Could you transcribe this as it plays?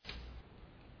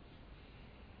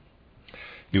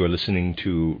You are listening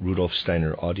to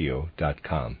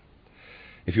RudolfSteinerAudio.com.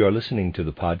 If you are listening to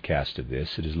the podcast of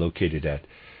this, it is located at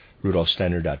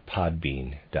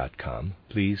RudolfSteiner.podbean.com.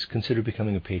 Please consider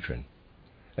becoming a patron.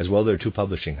 As well, there are two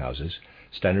publishing houses,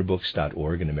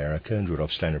 SteinerBooks.org in America and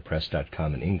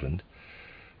RudolfSteinerPress.com in England,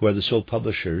 who are the sole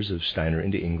publishers of Steiner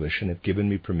into English and have given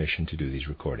me permission to do these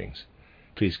recordings.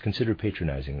 Please consider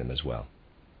patronizing them as well.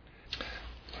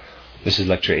 This is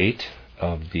Lecture 8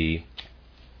 of the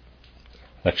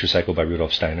lecture cycle by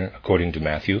Rudolf Steiner, According to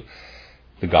Matthew,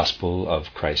 the Gospel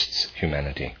of Christ's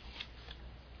Humanity.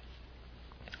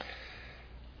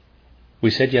 We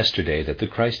said yesterday that the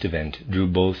Christ event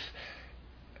We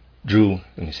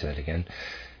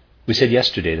said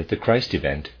yesterday that the Christ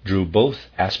event drew both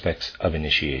aspects of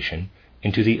initiation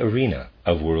into the arena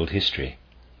of world history.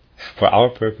 For our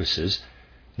purposes,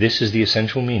 this is the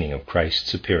essential meaning of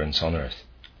Christ's appearance on earth.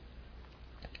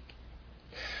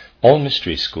 All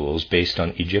mystery schools based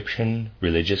on Egyptian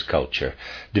religious culture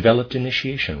developed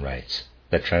initiation rites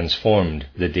that transformed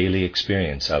the daily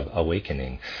experience of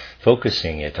awakening,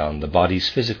 focusing it on the body's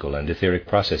physical and etheric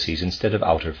processes instead of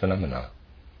outer phenomena.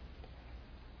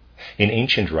 In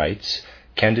ancient rites,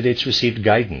 candidates received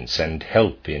guidance and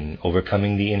help in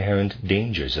overcoming the inherent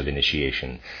dangers of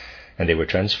initiation, and they were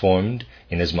transformed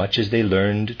inasmuch as they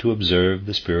learned to observe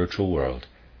the spiritual world,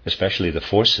 especially the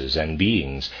forces and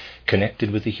beings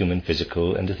connected with the human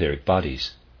physical and etheric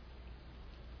bodies.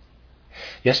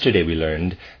 Yesterday we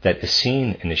learned that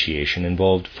Essene initiation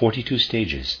involved 42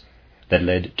 stages that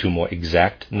led to more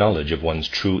exact knowledge of one's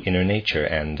true inner nature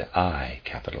and I,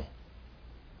 capital.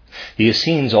 The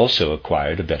Essenes also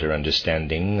acquired a better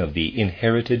understanding of the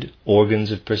inherited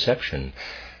organs of perception,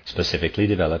 specifically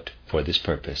developed for this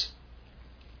purpose.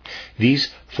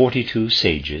 These 42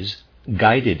 sages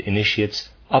guided initiates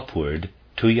upward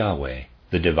to Yahweh,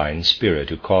 the divine spirit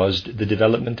who caused the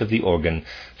development of the organ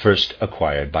first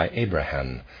acquired by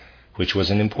Abraham, which was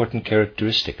an important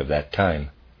characteristic of that time.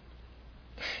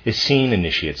 Essene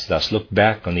initiates thus look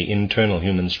back on the internal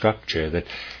human structure that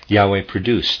Yahweh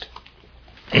produced,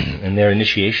 and their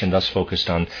initiation thus focused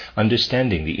on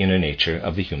understanding the inner nature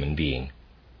of the human being.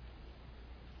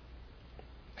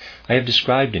 I have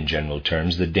described in general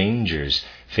terms the dangers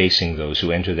facing those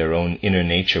who enter their own inner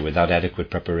nature without adequate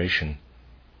preparation.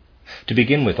 To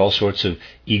begin with, all sorts of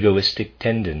egoistic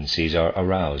tendencies are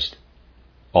aroused.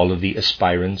 All of the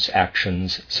aspirant's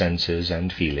actions, senses,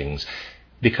 and feelings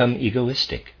become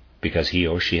egoistic because he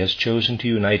or she has chosen to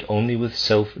unite only with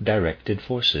self-directed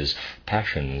forces,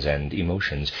 passions, and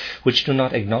emotions, which do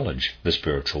not acknowledge the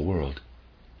spiritual world.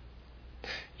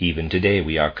 Even today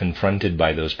we are confronted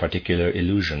by those particular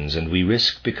illusions, and we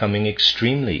risk becoming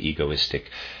extremely egoistic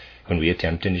when we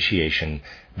attempt initiation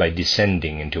by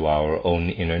descending into our own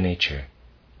inner nature.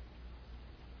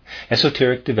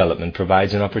 Esoteric development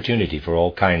provides an opportunity for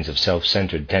all kinds of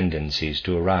self-centered tendencies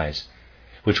to arise,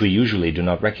 which we usually do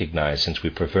not recognize since we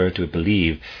prefer to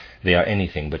believe they are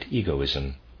anything but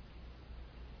egoism.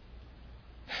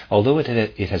 Although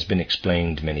it has been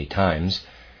explained many times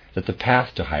that the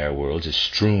path to higher worlds is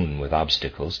strewn with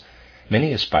obstacles,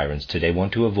 many aspirants today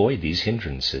want to avoid these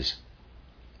hindrances.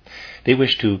 They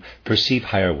wish to perceive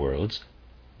higher worlds,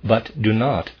 but do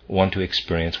not want to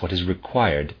experience what is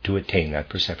required to attain that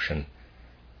perception.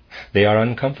 They are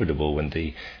uncomfortable when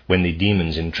the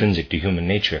demons intrinsic to human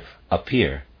nature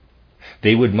appear.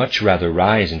 They would much rather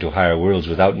rise into higher worlds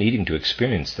without needing to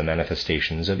experience the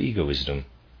manifestations of egoism.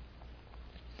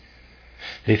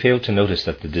 They fail to notice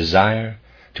that the desire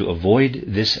to avoid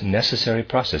this necessary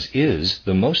process is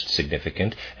the most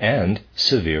significant and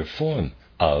severe form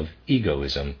of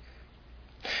egoism.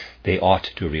 They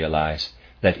ought to realize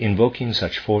that invoking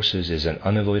such forces is an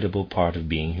unavoidable part of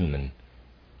being human.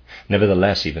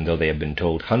 Nevertheless, even though they have been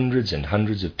told hundreds and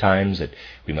hundreds of times that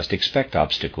we must expect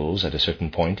obstacles at a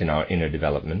certain point in our inner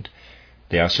development,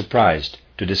 they are surprised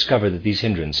to discover that these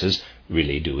hindrances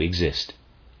really do exist.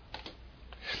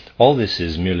 All this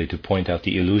is merely to point out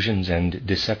the illusions and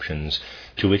deceptions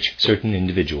to which certain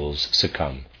individuals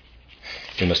succumb.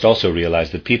 We must also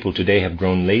realize that people today have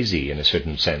grown lazy in a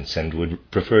certain sense and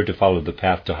would prefer to follow the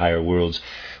path to higher worlds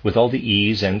with all the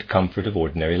ease and comfort of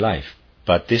ordinary life.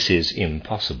 But this is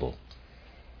impossible.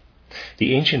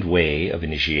 The ancient way of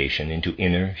initiation into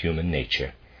inner human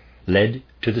nature led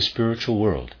to the spiritual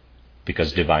world,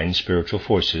 because divine spiritual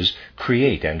forces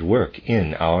create and work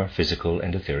in our physical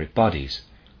and etheric bodies.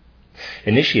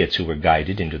 Initiates who were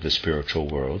guided into the spiritual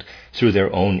world through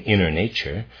their own inner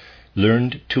nature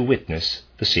learned to witness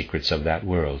the secrets of that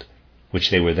world, which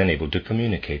they were then able to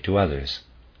communicate to others.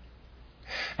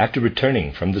 After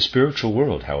returning from the spiritual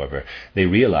world, however, they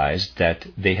realized that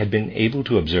they had been able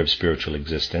to observe spiritual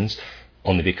existence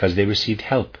only because they received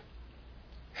help.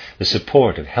 The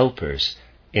support of helpers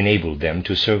enabled them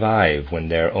to survive when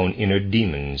their own inner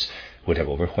demons would have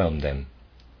overwhelmed them.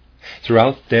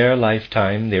 Throughout their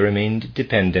lifetime, they remained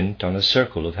dependent on a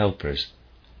circle of helpers.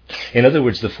 In other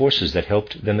words, the forces that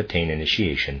helped them attain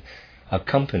initiation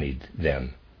accompanied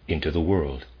them into the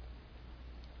world.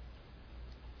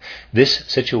 This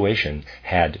situation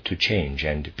had to change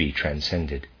and be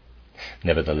transcended.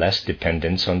 Nevertheless,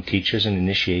 dependence on teachers and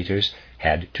initiators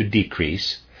had to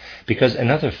decrease, because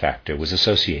another factor was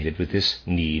associated with this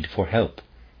need for help.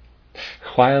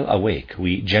 While awake,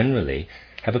 we generally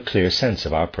have a clear sense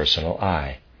of our personal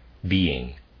I,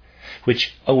 being,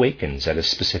 which awakens at a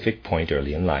specific point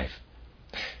early in life.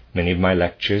 Many of my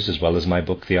lectures, as well as my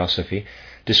book Theosophy,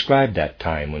 describe that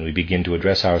time when we begin to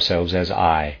address ourselves as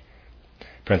I.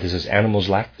 Animals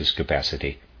lack this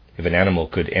capacity. If an animal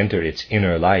could enter its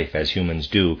inner life as humans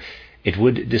do, it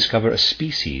would discover a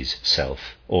species self,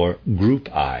 or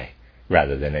group I,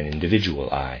 rather than an individual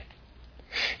I.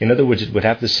 In other words, it would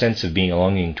have the sense of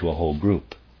belonging to a whole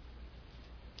group.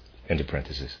 End of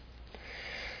parenthesis.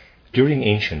 During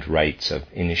ancient rites of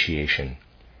initiation,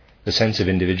 the sense of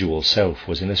individual self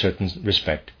was in a certain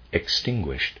respect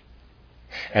extinguished.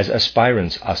 As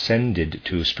aspirants ascended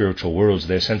to spiritual worlds,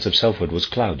 their sense of selfhood was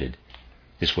clouded.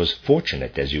 This was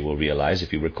fortunate, as you will realize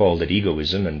if you recall that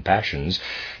egoism and passions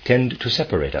tend to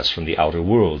separate us from the outer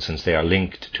world, since they are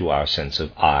linked to our sense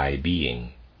of I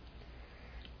being.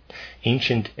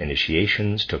 Ancient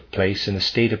initiations took place in a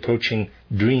state approaching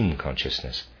dream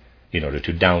consciousness, in order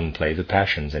to downplay the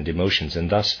passions and emotions and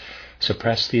thus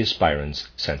suppress the aspirant's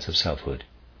sense of selfhood.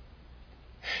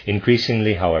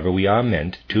 Increasingly, however, we are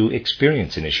meant to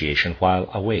experience initiation while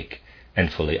awake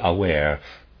and fully aware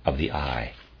of the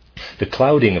I. The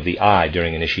clouding of the I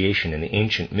during initiation in the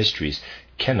ancient mysteries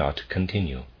cannot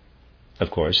continue. Of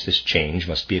course, this change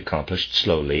must be accomplished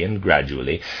slowly and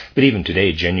gradually, but even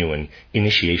today genuine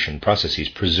initiation processes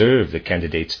preserve the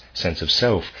candidate's sense of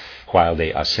self while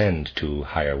they ascend to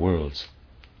higher worlds.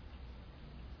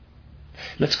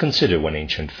 Let's consider one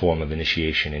ancient form of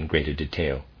initiation in greater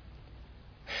detail.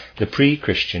 The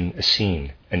pre-Christian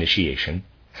Essene initiation,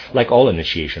 like all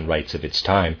initiation rites of its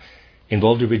time,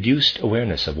 involved a reduced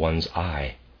awareness of one's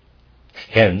I.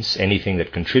 Hence, anything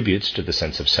that contributes to the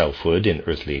sense of selfhood in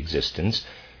earthly existence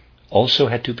also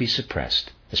had to be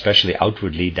suppressed, especially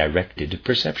outwardly directed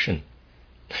perception.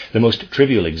 The most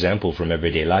trivial example from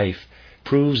everyday life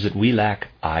proves that we lack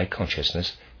I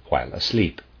consciousness while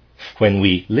asleep, when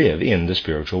we live in the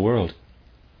spiritual world.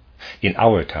 In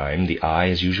our time, the I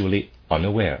is usually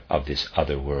unaware of this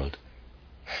other world.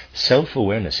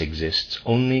 Self-awareness exists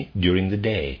only during the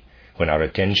day, when our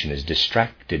attention is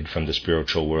distracted from the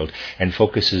spiritual world and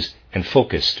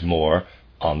focused more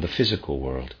on the physical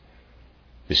world.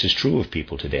 This is true of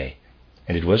people today,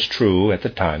 and it was true at the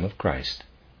time of Christ.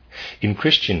 In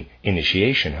Christian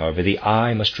initiation, however, the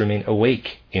I must remain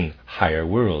awake in higher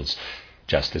worlds,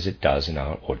 just as it does in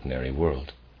our ordinary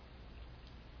world.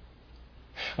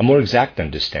 A more exact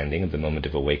understanding of the moment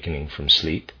of awakening from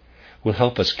sleep will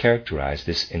help us characterize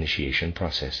this initiation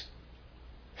process.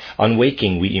 On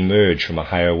waking, we emerge from a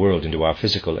higher world into our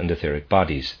physical and etheric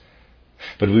bodies,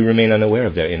 but we remain unaware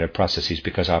of their inner processes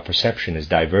because our perception is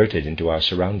diverted into our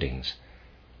surroundings.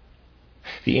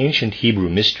 The ancient Hebrew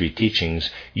mystery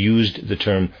teachings used the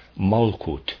term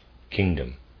Malkut,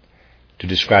 kingdom, to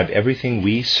describe everything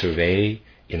we survey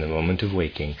in the moment of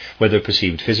waking, whether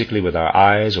perceived physically with our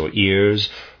eyes or ears,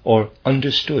 or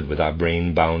understood with our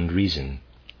brain-bound reason.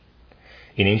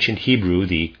 In ancient Hebrew,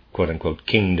 the quote-unquote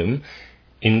kingdom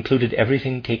included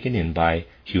everything taken in by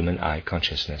human eye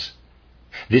consciousness.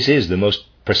 This is the most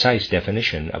precise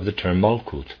definition of the term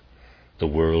Malkut, the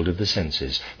world of the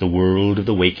senses, the world of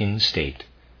the waking state,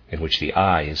 in which the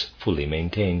I is fully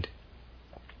maintained.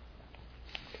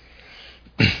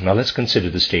 Now let's consider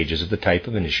the stages of the type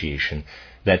of initiation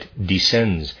that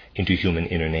descends into human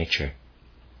inner nature.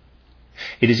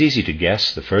 It is easy to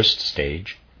guess the first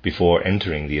stage before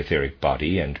entering the etheric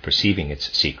body and perceiving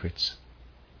its secrets.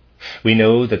 We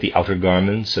know that the outer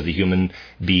garments of the human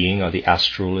being are the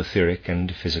astral, etheric,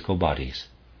 and physical bodies.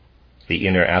 The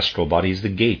inner astral body is the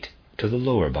gate to the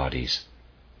lower bodies.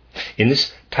 In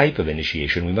this type of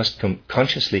initiation, we must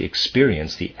consciously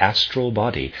experience the astral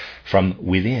body from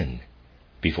within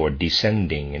before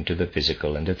descending into the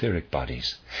physical and etheric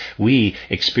bodies. We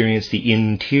experience the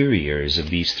interiors of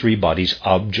these three bodies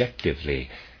objectively,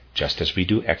 just as we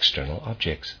do external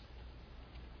objects.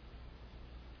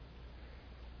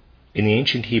 In the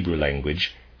ancient Hebrew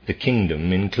language, the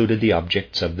kingdom included the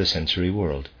objects of the sensory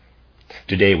world.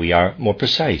 Today we are more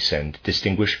precise and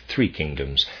distinguish three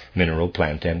kingdoms, mineral,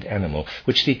 plant, and animal,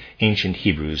 which the ancient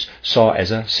Hebrews saw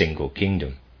as a single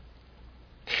kingdom.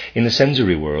 In the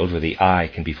sensory world, where the eye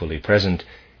can be fully present,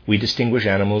 we distinguish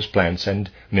animals, plants, and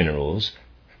minerals,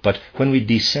 but when we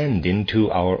descend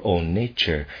into our own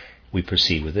nature, we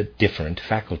perceive with a different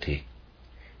faculty.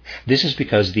 This is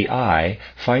because the eye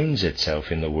finds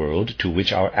itself in the world to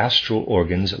which our astral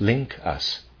organs link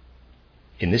us.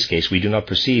 In this case, we do not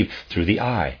perceive through the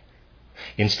eye.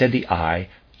 Instead, the eye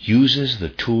uses the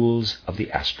tools of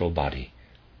the astral body.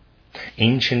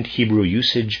 Ancient Hebrew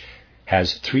usage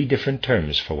has three different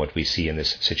terms for what we see in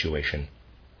this situation.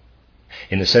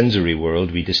 In the sensory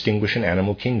world, we distinguish an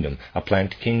animal kingdom, a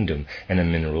plant kingdom, and a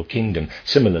mineral kingdom.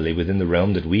 Similarly, within the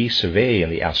realm that we survey in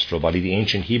the astral body, the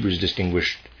ancient Hebrews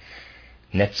distinguished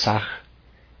Netzach,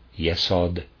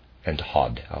 Yesod, and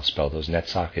Hod. I'll spell those.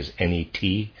 Netzach is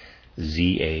Netzach,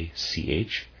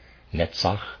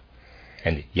 Netzach,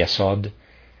 and Yesod,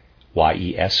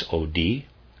 Yesod,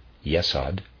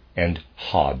 Yesod, and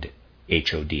Hod,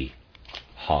 Hod,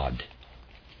 Hod.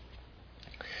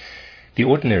 The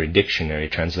ordinary dictionary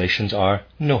translations are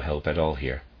no help at all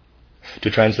here. To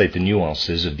translate the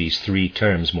nuances of these three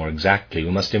terms more exactly,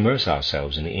 we must immerse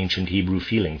ourselves in the ancient Hebrew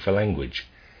feeling for language.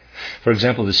 For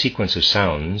example, the sequence of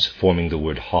sounds forming the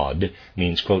word Hod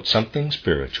means, quote, something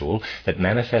spiritual that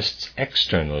manifests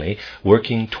externally,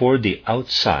 working toward the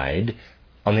outside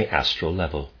on the astral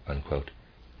level, unquote.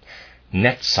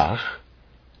 Netzach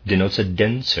denotes a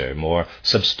denser, more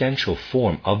substantial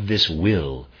form of this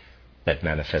will that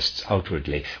manifests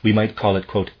outwardly. We might call it,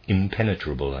 quote,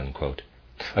 impenetrable, unquote.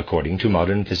 According to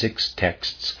modern physics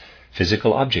texts,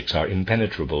 physical objects are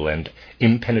impenetrable, and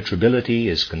impenetrability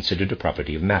is considered a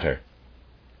property of matter.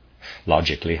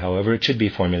 Logically, however, it should be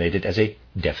formulated as a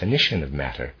definition of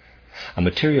matter. A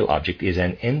material object is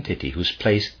an entity whose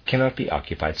place cannot be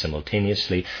occupied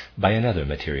simultaneously by another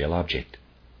material object.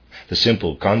 The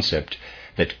simple concept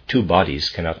that two bodies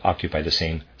cannot occupy the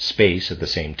same space at the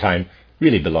same time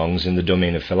really belongs in the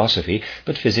domain of philosophy,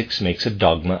 but physics makes a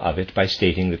dogma of it by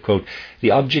stating that, quote,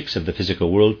 the objects of the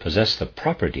physical world possess the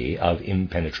property of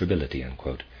impenetrability,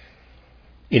 unquote.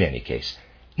 In any case,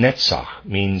 Netzach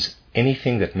means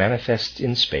anything that manifests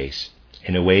in space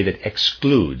in a way that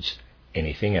excludes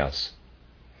anything else.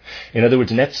 In other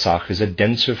words, Netzach is a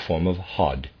denser form of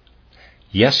Hod.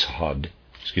 Yesod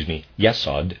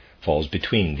falls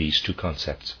between these two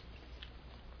concepts.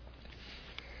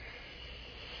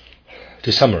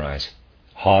 To summarize,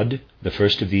 Hod, the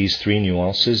first of these three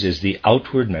nuances, is the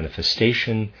outward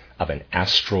manifestation of an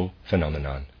astral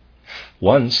phenomenon.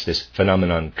 Once this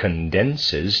phenomenon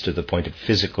condenses to the point of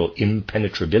physical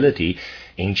impenetrability,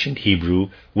 ancient Hebrew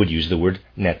would use the word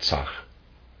Netzach.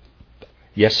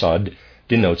 Yesod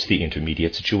denotes the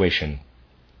intermediate situation.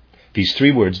 These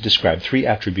three words describe three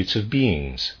attributes of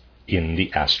beings in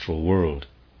the astral world.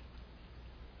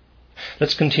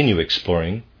 Let's continue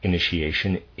exploring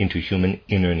initiation into human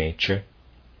inner nature.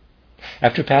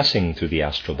 After passing through the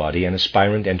astral body, an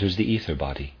aspirant enters the ether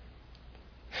body.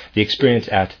 The experience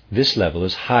at this level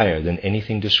is higher than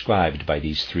anything described by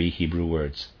these three Hebrew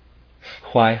words.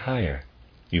 Why higher,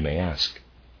 you may ask?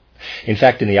 In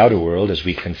fact, in the outer world, as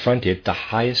we confront it, the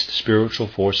highest spiritual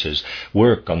forces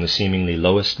work on the seemingly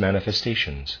lowest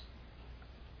manifestations.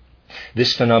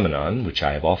 This phenomenon, which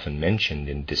I have often mentioned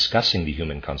in discussing the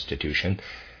human constitution,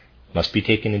 must be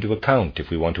taken into account if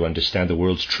we want to understand the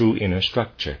world's true inner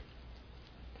structure.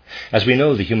 As we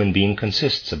know, the human being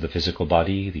consists of the physical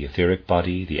body, the etheric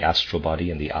body, the astral body,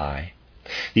 and the eye.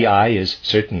 The eye is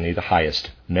certainly the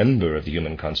highest member of the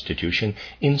human constitution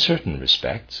in certain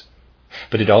respects,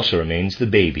 but it also remains the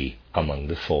baby among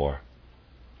the four.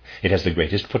 It has the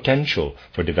greatest potential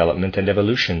for development and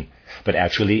evolution, but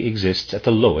actually exists at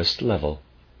the lowest level.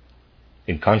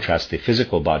 In contrast, the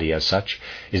physical body as such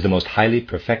is the most highly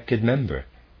perfected member,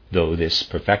 though this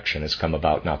perfection has come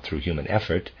about not through human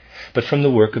effort, but from the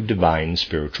work of divine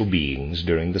spiritual beings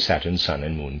during the Saturn, Sun,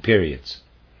 and Moon periods.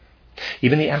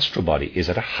 Even the astral body is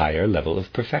at a higher level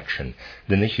of perfection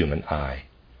than the human eye.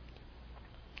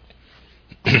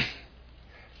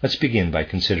 Let's begin by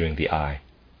considering the eye.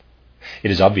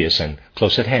 It is obvious and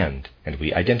close at hand, and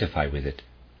we identify with it.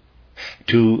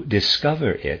 To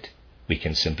discover it, we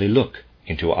can simply look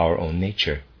into our own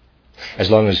nature, as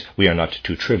long as we are not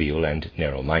too trivial and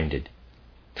narrow-minded.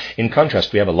 In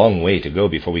contrast, we have a long way to go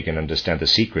before we can understand the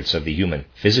secrets of the human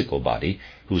physical body,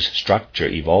 whose structure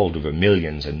evolved over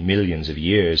millions and millions of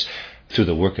years through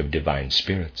the work of divine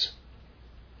spirits.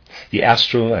 The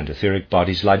astral and etheric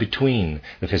bodies lie between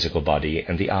the physical body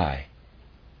and the eye.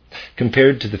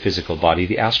 Compared to the physical body,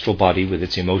 the astral body, with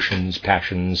its emotions,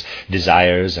 passions,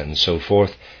 desires, and so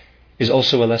forth, is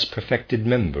also a less perfected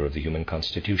member of the human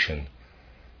constitution.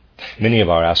 Many of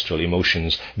our astral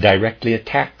emotions directly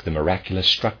attack the miraculous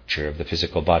structure of the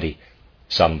physical body.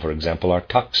 Some, for example, are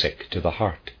toxic to the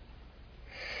heart.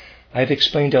 I have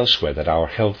explained elsewhere that our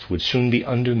health would soon be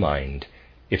undermined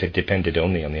if it depended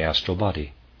only on the astral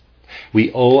body.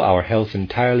 We owe our health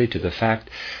entirely to the fact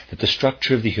that the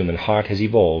structure of the human heart has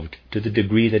evolved to the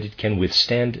degree that it can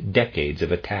withstand decades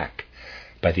of attack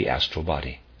by the astral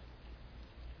body.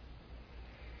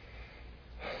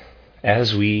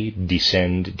 As we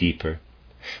descend deeper,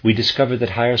 we discover that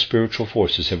higher spiritual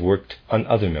forces have worked on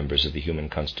other members of the human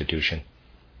constitution.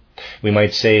 We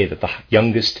might say that the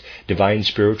youngest divine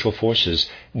spiritual forces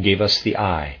gave us the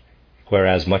eye,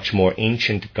 whereas much more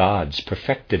ancient gods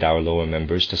perfected our lower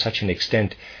members to such an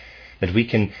extent that we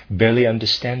can barely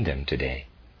understand them today,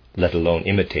 let alone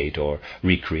imitate or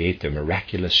recreate their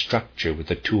miraculous structure with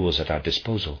the tools at our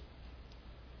disposal.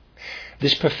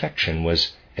 This perfection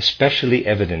was especially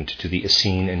evident to the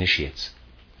Essene initiates.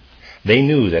 They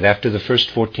knew that after the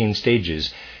first 14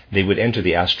 stages, they would enter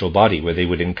the astral body, where they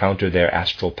would encounter their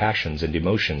astral passions and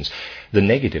emotions, the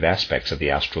negative aspects of the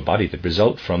astral body that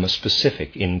result from a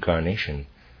specific incarnation.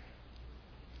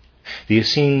 The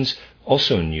Essenes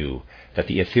also knew that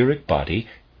the etheric body,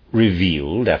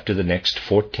 revealed after the next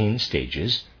 14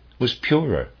 stages, was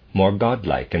purer, more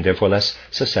godlike, and therefore less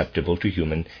susceptible to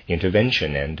human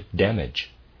intervention and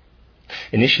damage.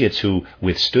 Initiates who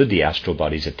withstood the astral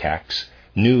body's attacks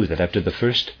knew that after the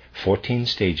first 14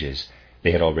 stages,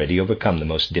 they had already overcome the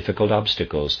most difficult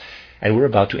obstacles and were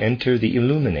about to enter the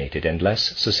illuminated and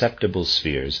less susceptible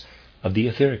spheres of the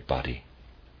etheric body.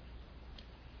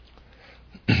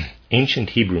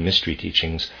 Ancient Hebrew mystery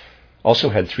teachings also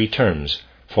had 3 terms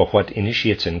for what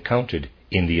initiates encountered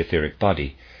in the etheric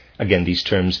body. Again, these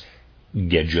terms,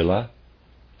 Gedula,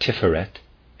 Tiferet,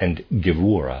 and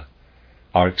Gevura,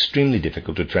 are extremely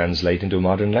difficult to translate into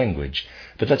modern language,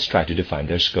 but let's try to define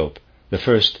their scope. The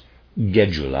first,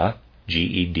 Gedula,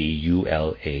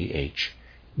 G-E-D-U-L-A-H,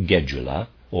 Gedula,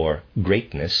 or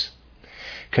greatness,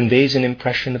 conveys an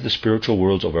impression of the spiritual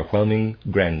world's overwhelming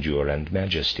grandeur and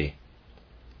majesty.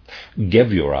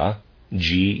 Gevura,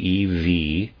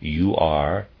 G-E-V-U-R-A-H,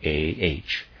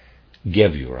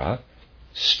 Gevura,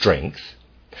 strength,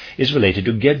 is related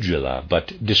to Gedula,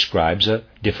 but describes a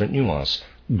different nuance,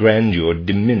 grandeur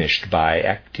diminished by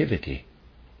activity.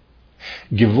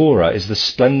 Gevura is the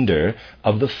splendor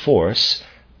of the force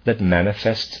that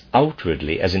manifests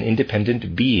outwardly as an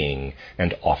independent being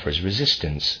and offers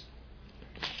resistance.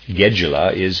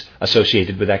 Gedula is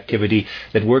associated with activity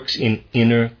that works in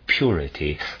inner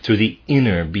purity through the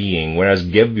inner being, whereas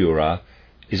Gevura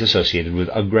is associated with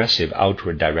aggressive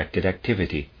outward directed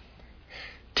activity.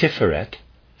 Tiferet,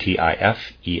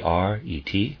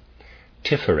 T-I-F-E-R-E-T,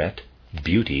 Tiferet,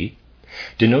 beauty,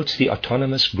 denotes the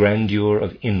autonomous grandeur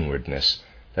of inwardness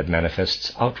that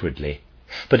manifests outwardly,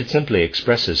 but it simply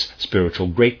expresses spiritual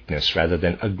greatness rather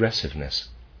than aggressiveness.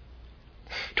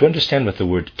 To understand what the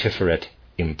word Tiferet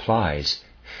implies,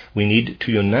 we need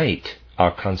to unite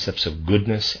our concepts of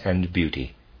goodness and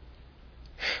beauty.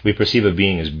 We perceive a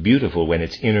being as beautiful when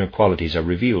its inner qualities are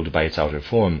revealed by its outer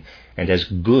form, and as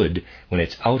good when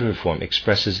its outer form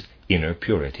expresses inner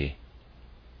purity.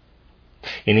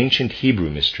 In ancient Hebrew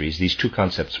mysteries, these 2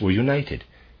 concepts were united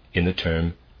in the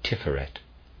term Tiferet.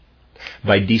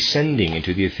 By descending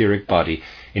into the etheric body,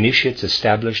 initiates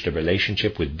established a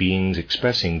relationship with beings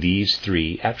expressing these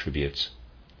 3 attributes.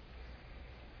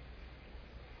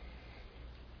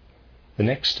 The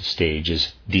next stage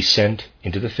is descent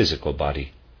into the physical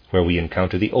body, where we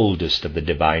encounter the oldest of the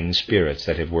divine spirits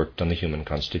that have worked on the human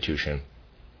constitution.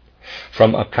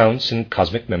 From accounts in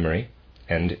cosmic memory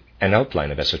and an outline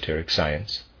of esoteric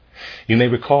science, you may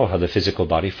recall how the physical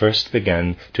body first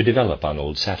began to develop on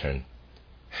old Saturn.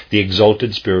 The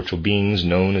exalted spiritual beings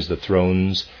known as the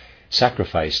thrones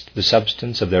sacrificed the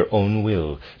substance of their own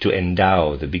will to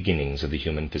endow the beginnings of the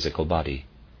human physical body.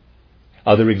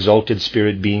 Other exalted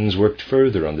spirit beings worked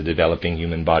further on the developing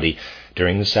human body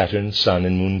during the Saturn, Sun,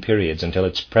 and Moon periods until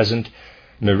its present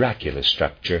miraculous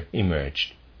structure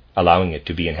emerged, allowing it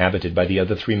to be inhabited by the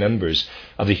other 3 members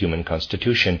of the human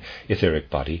constitution, etheric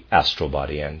body, astral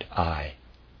body, and I.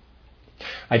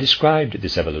 I described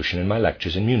this evolution in my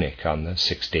lectures in Munich on the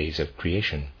 6 days of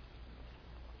creation.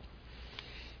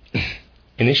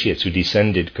 Initiates who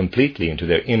descended completely into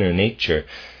their inner nature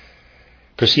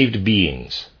perceived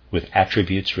beings with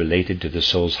attributes related to the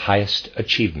soul's highest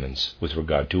achievements with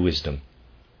regard to wisdom.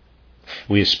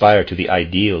 We aspire to the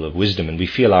ideal of wisdom, and we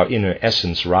feel our inner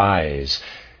essence rise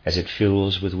as it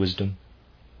fills with wisdom.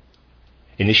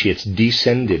 Initiates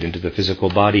descended into the physical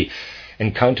body,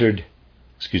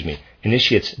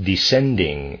 initiates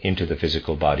descending into the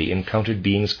physical body encountered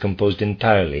beings composed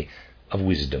entirely of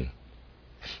wisdom.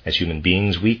 As human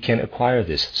beings, we can acquire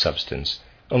this substance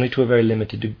only to a very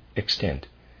limited extent.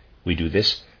 We do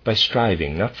this by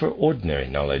striving not for ordinary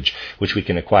knowledge, which we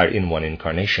can acquire in one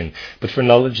incarnation, but for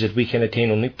knowledge that we can attain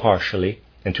only partially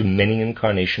and through many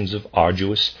incarnations of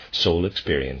arduous soul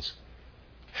experience.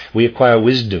 We acquire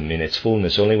wisdom in its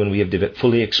fullness only when we have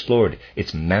fully explored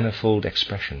its manifold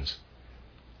expressions.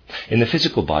 In the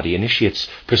physical body, initiates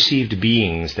perceived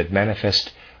beings that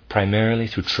manifest primarily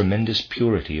through tremendous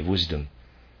purity of wisdom.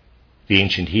 The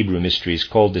ancient Hebrew mysteries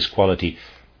called this quality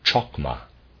Chokmah,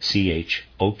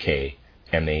 C-H-O-K-M-A-H,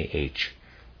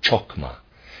 Chokmah,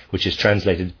 which is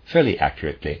translated fairly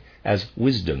accurately as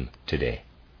wisdom today.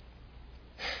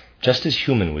 Just as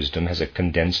human wisdom has a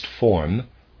condensed form,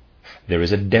 there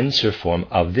is a denser form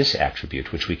of this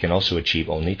attribute, which we can also achieve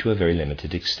only to a very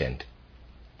limited extent.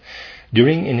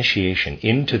 During initiation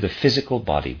into the physical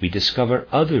body, we discover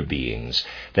other beings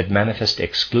that manifest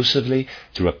exclusively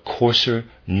through a coarser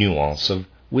nuance of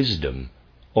wisdom,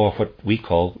 or what we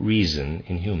call reason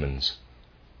in humans.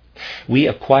 We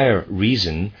acquire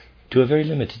reason to a very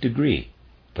limited degree,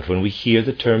 but when we hear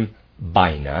the term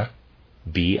Baina,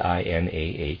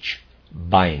 B-I-N-A-H,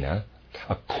 Baina,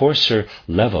 a coarser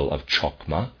level of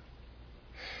Chokmah,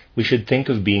 we should think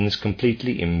of beings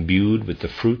completely imbued with the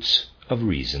fruits of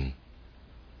reason.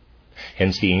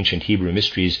 Hence the ancient Hebrew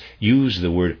mysteries use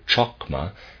the word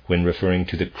Chokmah when referring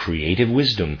to the creative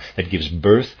wisdom that gives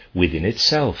birth within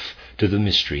itself to the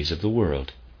mysteries of the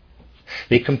world.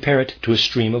 They compare it to a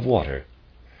stream of water,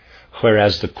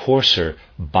 whereas the coarser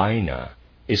Baina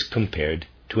is compared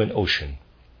to an ocean.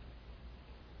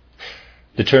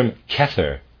 The term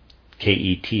Kether,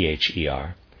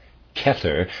 K-E-T-H-E-R,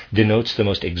 Kether denotes the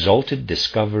most exalted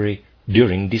discovery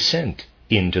during descent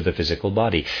into the physical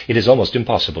body. It is almost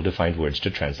impossible to find words to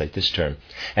translate this term.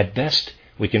 At best,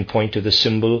 we can point to the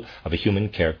symbol of a human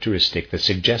characteristic that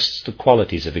suggests the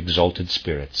qualities of exalted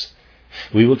spirits.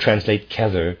 We will translate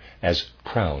Kether as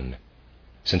crown,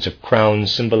 since a crown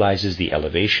symbolizes the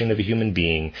elevation of a human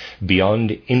being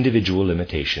beyond individual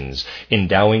limitations,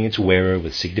 endowing its wearer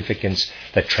with significance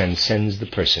that transcends the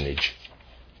personage.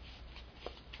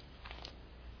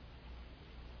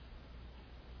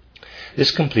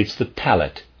 This completes the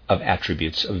palette of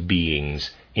attributes of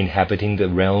beings inhabiting the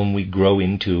realm we grow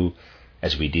into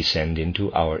as we descend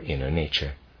into our inner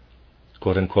nature.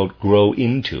 Quote-unquote, grow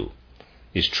into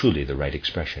is truly the right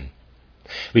expression.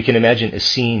 We can imagine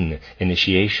Essene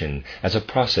initiation as a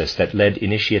process that led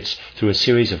initiates through a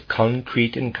series of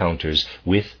concrete encounters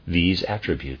with these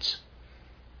attributes.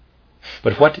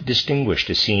 But what distinguished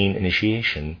Essene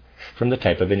initiation from the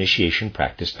type of initiation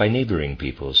practiced by neighboring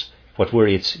peoples? What were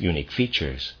its unique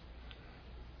features?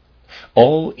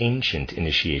 All ancient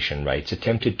initiation rites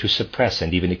attempted to suppress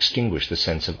and even extinguish the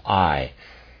sense of I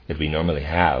that we normally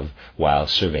have while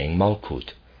surveying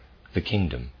Malkut, the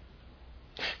kingdom.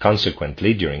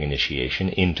 Consequently, during initiation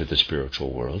into the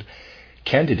spiritual world,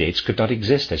 candidates could not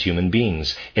exist as human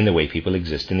beings in the way people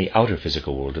exist in the outer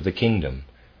physical world of the kingdom.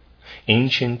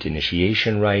 Ancient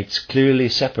initiation rites clearly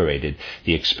separated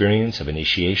the experience of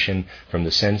initiation from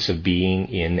the sense of being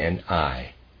in an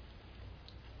I.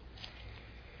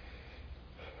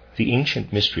 The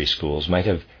ancient mystery schools might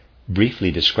have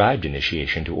briefly described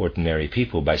initiation to ordinary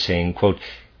people by saying, quote,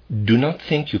 do not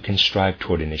think you can strive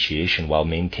toward initiation while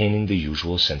maintaining the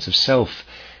usual sense of self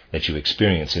that you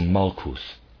experience in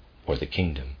Malkuth, or the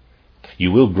kingdom.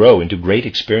 You will grow into great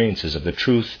experiences of the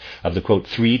truth of the, quote,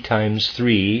 3 times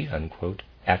 3, unquote,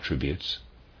 attributes.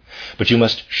 But you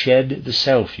must shed the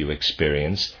self you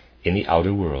experience in the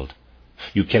outer world.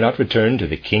 You cannot return to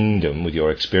the kingdom with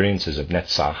your experiences of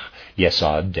Netzach,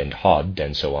 Yesod, and Hod,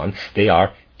 and so on. They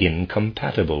are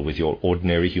incompatible with your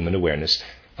ordinary human awareness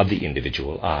of the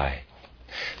individual I.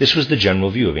 This was the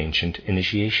general view of ancient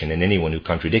initiation, and anyone who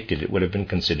contradicted it would have been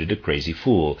considered a crazy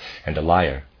fool and a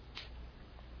liar.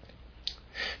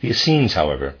 The Essenes,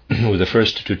 however, were the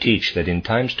first to teach that in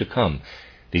times to come,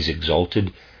 these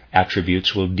exalted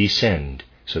attributes will descend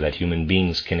so that human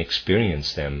beings can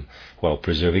experience them while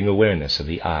preserving awareness of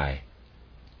the I.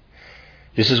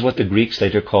 This is what the Greeks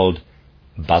later called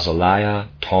Basileia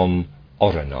Tom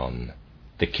Oranon,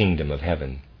 the kingdom of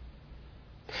heaven.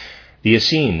 The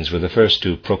Essenes were the first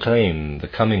to proclaim the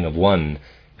coming of one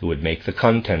who would make the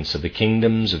contents of the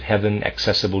kingdoms of heaven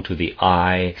accessible to the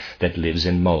I that lives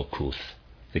in Malkuth,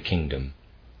 the kingdom.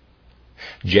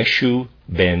 Jeshu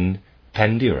ben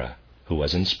Pandira, who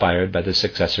was inspired by the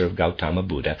successor of Gautama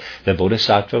Buddha, the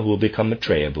Bodhisattva who will become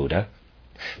Maitreya Buddha,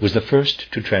 was the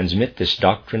first to transmit this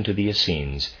doctrine to the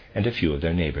Essenes and a few of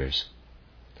their neighbors.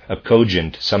 A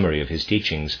cogent summary of his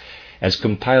teachings, as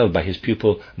compiled by his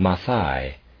pupil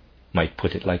Mathai, might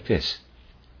put it like this: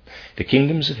 the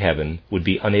kingdoms of heaven would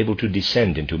be unable to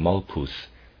descend into Malkuth,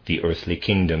 the earthly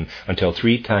kingdom, until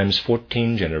 3 times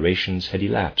 14 generations had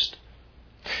elapsed.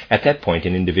 At that point,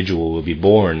 an individual will be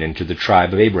born into the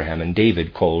tribe of Abraham and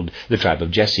David, called the tribe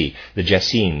of Jesse, the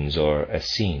Jessenes or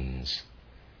Essenes.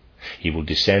 He will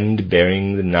descend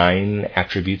bearing the 9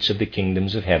 attributes of the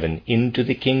kingdoms of heaven into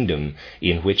the kingdom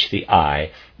in which the I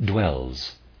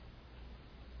dwells.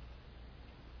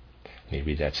 Let me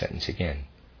read that sentence again.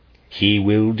 He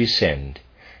will descend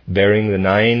bearing the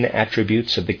 9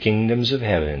 attributes of the kingdoms of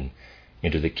heaven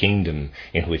into the kingdom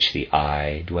in which the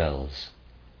I dwells.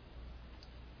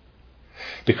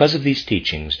 Because of these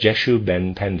teachings, Jeshu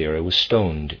ben Pandira was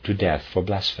stoned to death for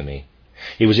blasphemy.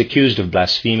 He was accused of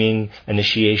blaspheming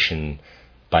initiation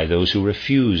by those who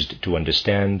refused to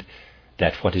understand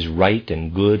that what is right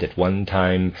and good at one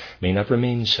time may not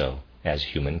remain so as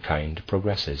humankind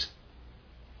progresses.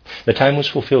 The time was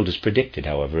fulfilled as predicted,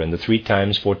 however, and the 3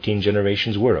 times 14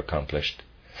 generations were accomplished.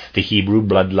 The Hebrew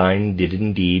bloodline did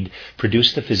indeed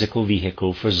produce the physical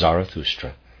vehicle for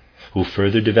Zarathustra, who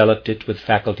further developed it with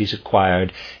faculties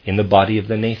acquired in the body of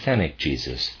the Nathanic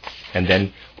Jesus, and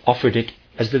then offered it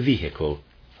as the vehicle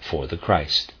for the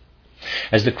Christ.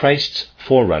 As the Christ's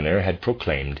forerunner had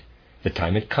proclaimed, the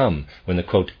time had come when the,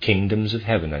 quote, kingdoms of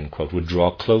heaven, unquote, would draw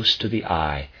close to the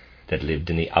I that lived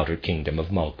in the outer kingdom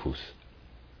of Malkuth.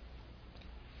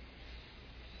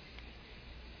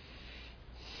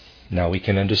 Now we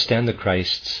can understand the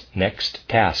Christ's next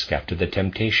task after the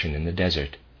temptation in the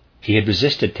desert. He had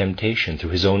resisted temptation through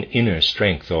his own inner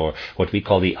strength, or what we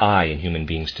call the I in human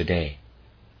beings today.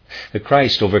 The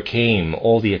Christ overcame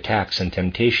all the attacks and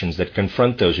temptations that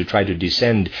confront those who try to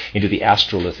descend into the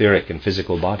astral, etheric, and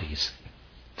physical bodies.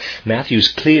 Matthew's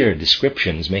clear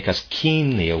descriptions make us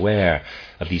keenly aware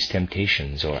of these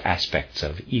temptations or aspects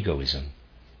of egoism.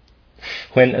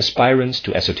 When aspirants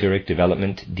to esoteric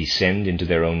development descend into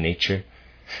their own nature,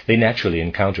 they naturally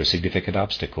encounter a significant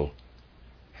obstacle: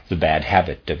 the bad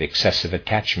habit of excessive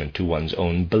attachment to one's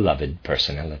own beloved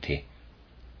personality.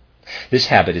 This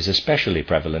habit is especially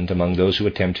prevalent among those who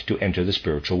attempt to enter the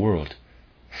spiritual world.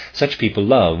 Such people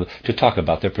love to talk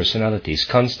about their personalities,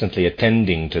 constantly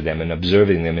attending to them and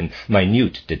observing them in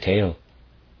minute detail.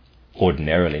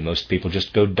 Ordinarily, most people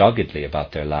just go doggedly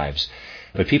about their lives,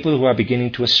 but people who are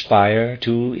beginning to aspire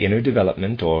to inner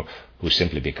development, or who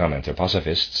simply become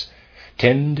anthroposophists,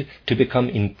 tend to become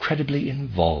incredibly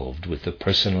involved with the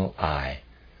personal I.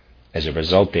 As a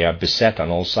result, they are beset on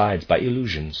all sides by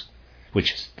illusions,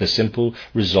 which the simple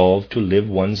resolve to live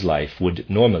one's life would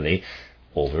normally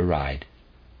override.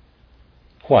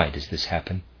 Why does this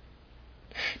happen?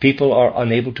 People are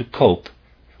unable to cope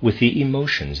with the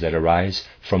emotions that arise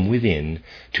from within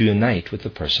to unite with the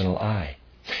personal I.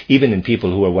 Even in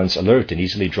people who are once alert and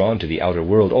easily drawn to the outer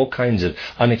world, all kinds of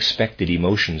unexpected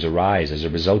emotions arise as a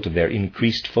result of their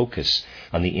increased focus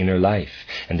on the inner life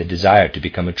and the desire to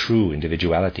become a true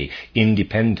individuality,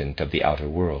 independent of the outer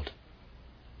world.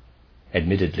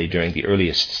 Admittedly, during the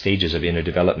earliest stages of inner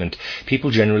development,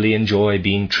 people generally enjoy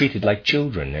being treated like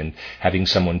children and having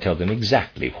someone tell them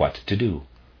exactly what to do.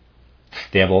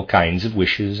 They have all kinds of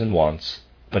wishes and wants,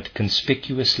 but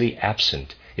conspicuously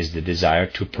absent is the desire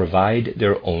to provide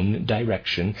their own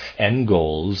direction and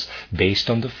goals based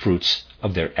on the fruits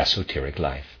of their esoteric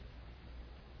life.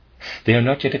 They are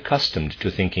not yet accustomed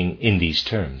to thinking in these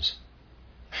terms.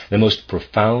 The most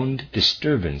profound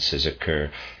disturbances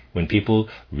occur when people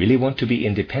really want to be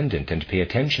independent and pay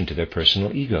attention to their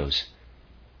personal egos.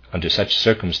 Under such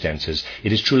circumstances,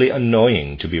 it is truly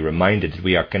annoying to be reminded that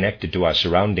we are connected to our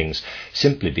surroundings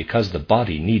simply because the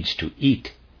body needs to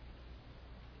eat.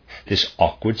 This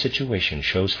awkward situation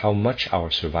shows how much our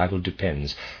survival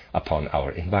depends upon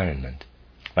our environment.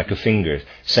 Like a finger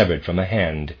severed from a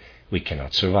hand, we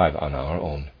cannot survive on our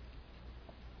own.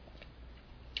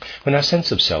 When our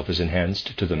sense of self is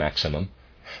enhanced to the maximum,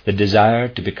 the desire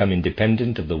to become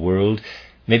independent of the world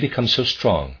may become so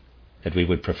strong that we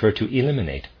would prefer to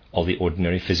eliminate all the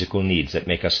ordinary physical needs that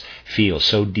make us feel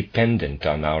so dependent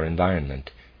on our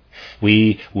environment.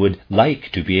 We would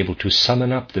like to be able to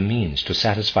summon up the means to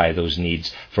satisfy those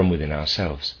needs from within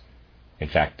ourselves. In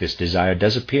fact, this desire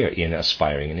does appear in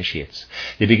aspiring initiates.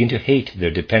 They begin to hate their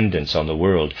dependence on the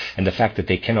world and the fact that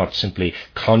they cannot simply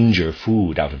conjure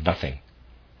food out of nothing.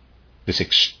 This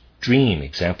extreme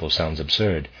example sounds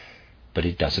absurd, but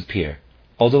it does appear,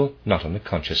 although not on a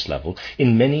conscious level,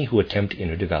 in many who attempt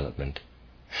inner development.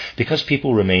 Because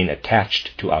people remain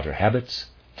attached to outer habits,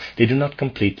 They do not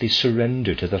completely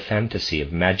surrender to the fantasy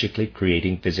of magically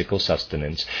creating physical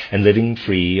sustenance and living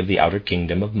free of the outer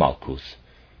kingdom of Malkuth.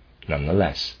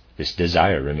 Nonetheless, this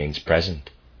desire remains present.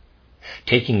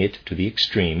 Taking it to the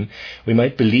extreme, we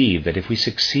might believe that if we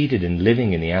succeeded in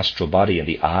living in the astral body and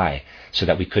the eye so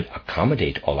that we could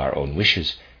accommodate all our own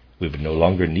wishes, we would no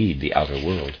longer need the outer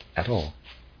world at all.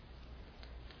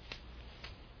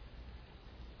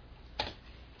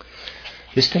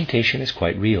 This temptation is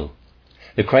quite real.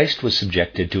 The Christ was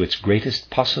subjected to its greatest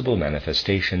possible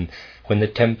manifestation when the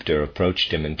tempter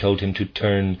approached him and told him to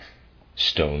turn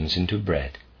stones into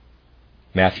bread.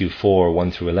 Matthew 4,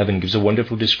 1-11 gives a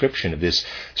wonderful description of this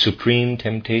supreme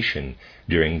temptation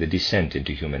during the descent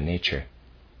into human nature.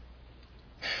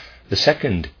 The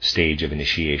second stage of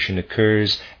initiation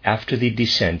occurs after the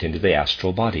descent into the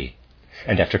astral body,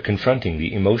 and after confronting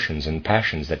the emotions and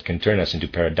passions that can turn us into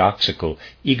paradoxical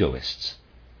egoists.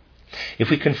 If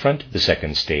we confront the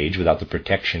second stage without the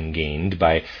protection gained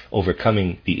by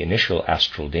overcoming the initial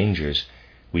astral dangers,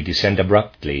 we descend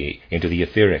abruptly into the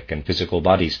etheric and physical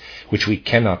bodies, which we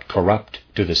cannot corrupt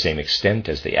to the same extent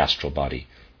as the astral body.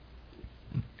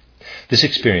 This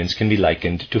experience can be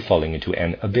likened to falling into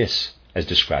an abyss, as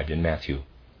described in Matthew.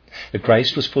 The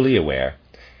Christ was fully aware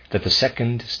that the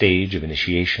second stage of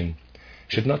initiation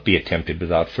should not be attempted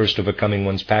without first overcoming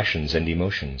one's passions and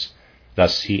emotions.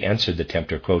 Thus he answered the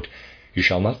tempter, quote, "You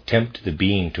shall not tempt the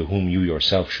being to whom you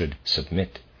yourself should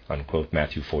submit," unquote,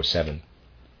 Matthew 4:7.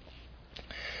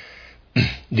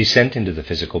 Descent into the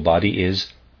physical body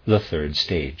is the third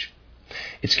stage.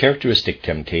 Its characteristic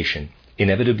temptation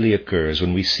inevitably occurs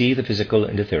when we see the physical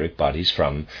and etheric bodies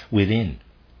from within.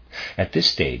 At this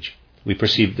stage, we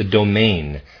perceive the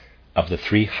domain of the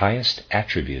three highest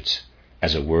attributes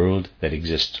as a world that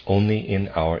exists only in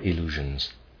our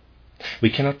illusions. We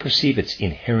cannot perceive its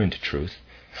inherent truth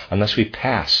unless we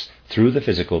pass through the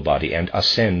physical body and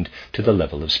ascend to the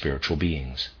level of spiritual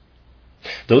beings.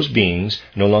 Those beings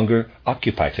no longer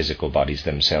occupy physical bodies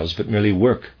themselves, but merely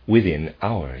work within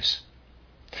ours.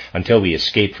 Until we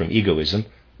escape from egoism,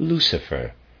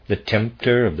 Lucifer, the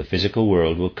tempter of the physical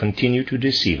world, will continue to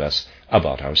deceive us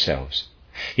about ourselves.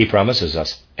 He promises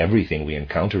us everything we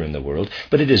encounter in the world,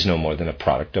 but it is no more than a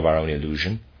product of our own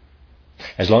illusion.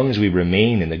 As long as we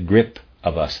remain in the grip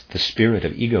of us, the spirit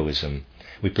of egoism,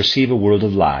 we perceive a world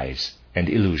of lies and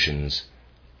illusions.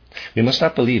 We must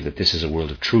not believe that this is a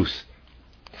world of truth.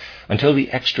 Until we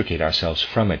extricate ourselves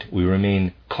from it, we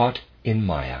remain caught in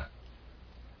Maya.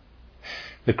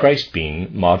 The Christ being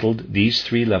modeled these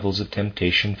three levels of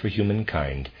temptation for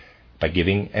humankind by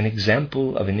giving an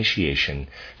example of initiation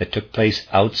that took place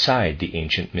outside the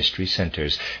ancient mystery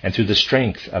centers and through the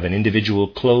strength of an individual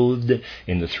clothed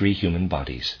in the three human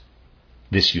bodies.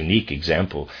 This unique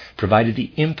example provided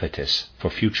the impetus for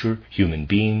future human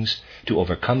beings to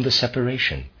overcome the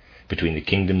separation between the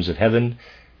kingdoms of heaven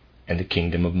and the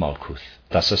kingdom of Malkuth,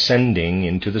 thus ascending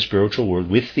into the spiritual world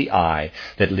with the I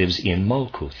that lives in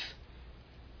Malkuth.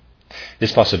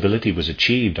 This possibility was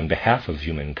achieved on behalf of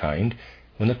humankind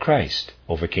when the Christ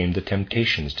overcame the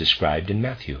temptations described in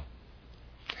Matthew.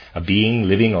 A being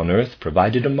living on earth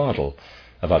provided a model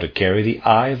of how to carry the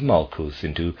I of Malkuth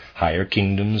into higher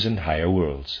kingdoms and higher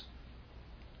worlds.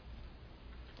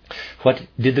 What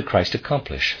did the Christ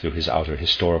accomplish through his outer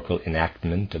historical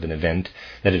enactment of an event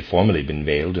that had formerly been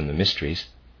veiled in the mysteries?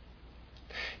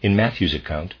 In Matthew's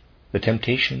account, the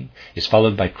temptation is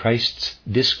followed by Christ's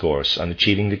discourse on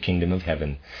achieving the kingdom of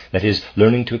heaven, that is,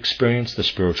 learning to experience the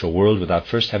spiritual world without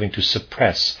first having to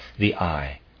suppress the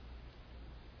I.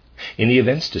 In the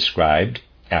events described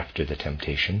after the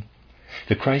temptation,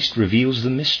 the Christ reveals the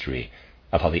mystery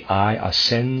of how the I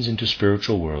ascends into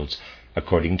spiritual worlds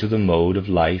according to the mode of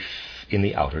life in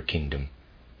the outer kingdom.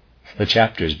 The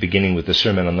chapters, beginning with the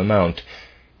Sermon on the Mount,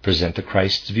 present the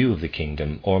Christ's view of the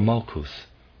kingdom, or Malkuth,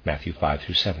 Matthew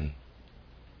 5-7.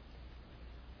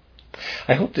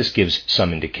 I hope this gives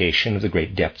some indication of the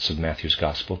great depths of Matthew's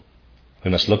Gospel.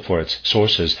 We must look for its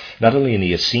sources not only in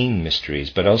the Essene mysteries,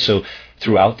 but also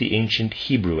throughout the ancient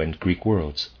Hebrew and Greek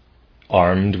worlds.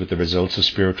 Armed with the results of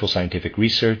spiritual scientific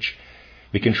research,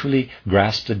 we can truly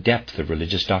grasp the depth of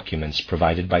religious documents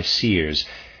provided by seers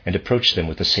and approach them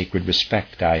with the sacred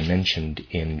respect I mentioned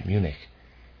in Munich.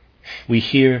 We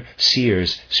hear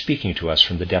seers speaking to us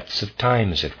from the depths of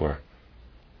time, as it were.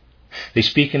 They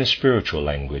speak in a spiritual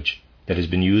language that has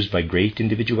been used by great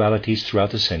individualities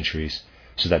throughout the centuries,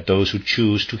 so that those who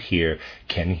choose to hear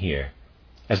can hear.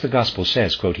 As the Gospel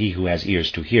says, quote, "He who has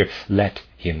ears to hear, let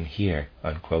him hear,"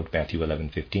 unquote, Matthew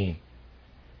 11:15.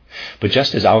 But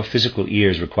just as our physical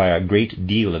ears require a great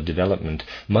deal of development,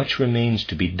 much remains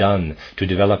to be done to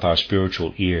develop our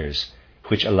spiritual ears,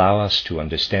 which allow us to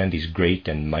understand these great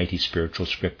and mighty spiritual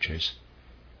scriptures.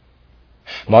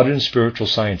 Modern spiritual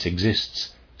science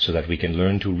exists so that we can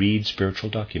learn to read spiritual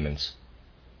documents.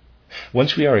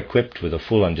 Once we are equipped with a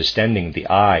full understanding of the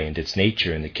eye and its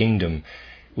nature in the kingdom,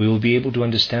 we will be able to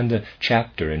understand the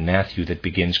chapter in Matthew that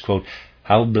begins, quote,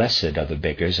 "How blessed are the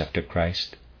beggars after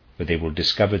Christ, for they will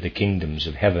discover the kingdoms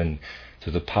of heaven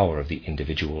through the power of the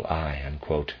individual eye,"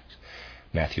 unquote.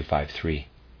 Matthew 5:3.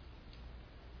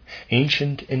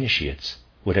 Ancient initiates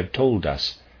would have told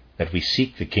us that we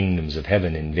seek the kingdoms of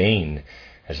heaven in vain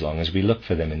as long as we look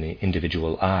for them in the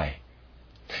individual eye.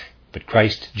 But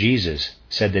Christ Jesus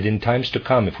said that in times to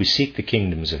come, if we seek the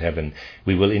kingdoms of heaven,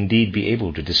 we will indeed be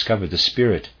able to discover the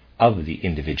spirit of the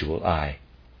individual eye.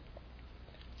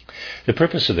 The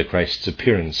purpose of the Christ's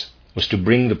appearance was to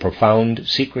bring the profound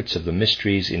secrets of the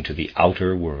mysteries into the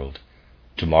outer world.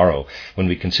 Tomorrow, when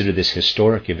we consider this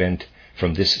historic event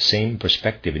from this same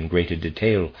perspective in greater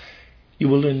detail, you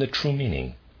will learn the true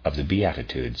meaning of the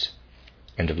Beatitudes.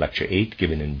 End of Lecture 8,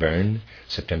 given in Bern,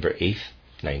 September 8,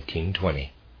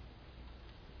 1920.